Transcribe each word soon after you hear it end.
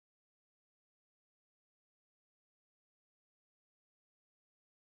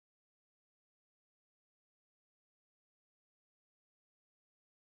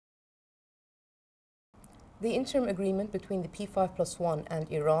The interim agreement between the P5+1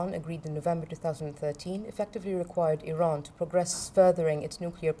 and Iran, agreed in November 2013, effectively required Iran to progress furthering its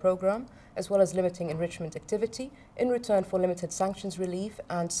nuclear program, as well as limiting enrichment activity, in return for limited sanctions relief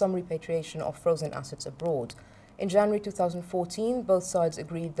and some repatriation of frozen assets abroad. In January 2014, both sides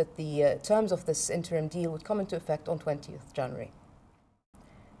agreed that the terms of this interim deal would come into effect on 20th January.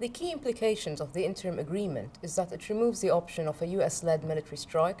 The key implications of the interim agreement is that it removes the option of a US-led military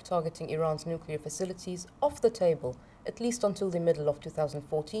strike targeting Iran's nuclear facilities off the table, at least until the middle of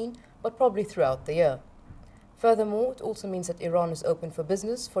 2014, but probably throughout the year. Furthermore, it also means that Iran is open for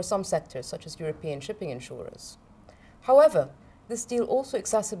business for some sectors, such as European shipping insurers. However, this deal also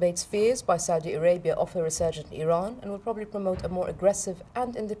exacerbates fears by Saudi Arabia of a resurgent Iran and will probably promote a more aggressive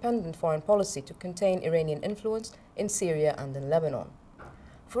and independent foreign policy to contain Iranian influence in Syria and in Lebanon.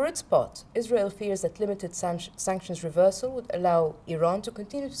 For its part, Israel fears that limited sanctions reversal would allow Iran to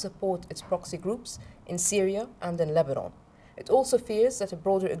continue to support its proxy groups in Syria and in Lebanon. It also fears that a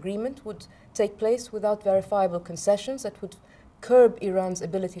broader agreement would take place without verifiable concessions that would curb Iran's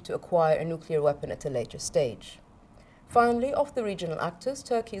ability to acquire a nuclear weapon at a later stage. Finally, of the regional actors,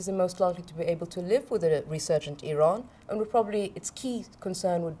 Turkey is the most likely to be able to live with a resurgent Iran, and would probably, its key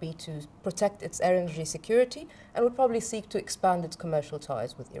concern would be to protect its energy security and would probably seek to expand its commercial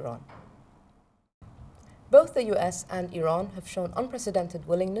ties with Iran. Both the US and Iran have shown unprecedented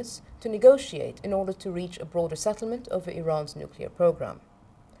willingness to negotiate in order to reach a broader settlement over Iran's nuclear program.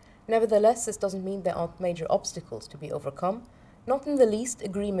 Nevertheless, this doesn't mean there aren't major obstacles to be overcome, not in the least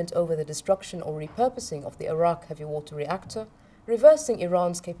agreement over the destruction or repurposing of the Arak heavy water reactor, reversing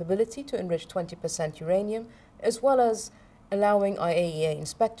Iran's capability to enrich 20% uranium, as well as allowing IAEA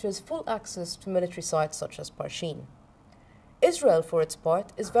inspectors full access to military sites such as Parshin. Israel, for its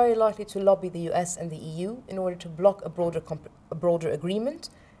part, is very likely to lobby the US and the EU in order to block a broader agreement,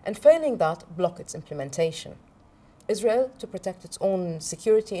 and failing that, block its implementation. Israel, to protect its own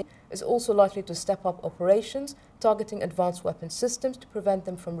security, is also likely to step up operations targeting advanced weapon systems to prevent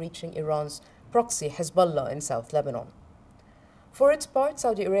them from reaching Iran's proxy Hezbollah in South Lebanon. For its part,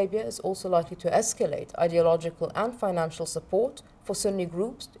 Saudi Arabia is also likely to escalate ideological and financial support for Sunni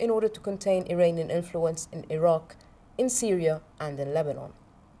groups in order to contain Iranian influence in Iraq, in Syria, and in Lebanon.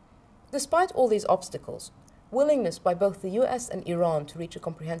 Despite all these obstacles, willingness by both the US and Iran to reach a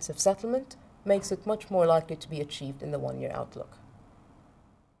comprehensive settlement makes it much more likely to be achieved in the one-year outlook.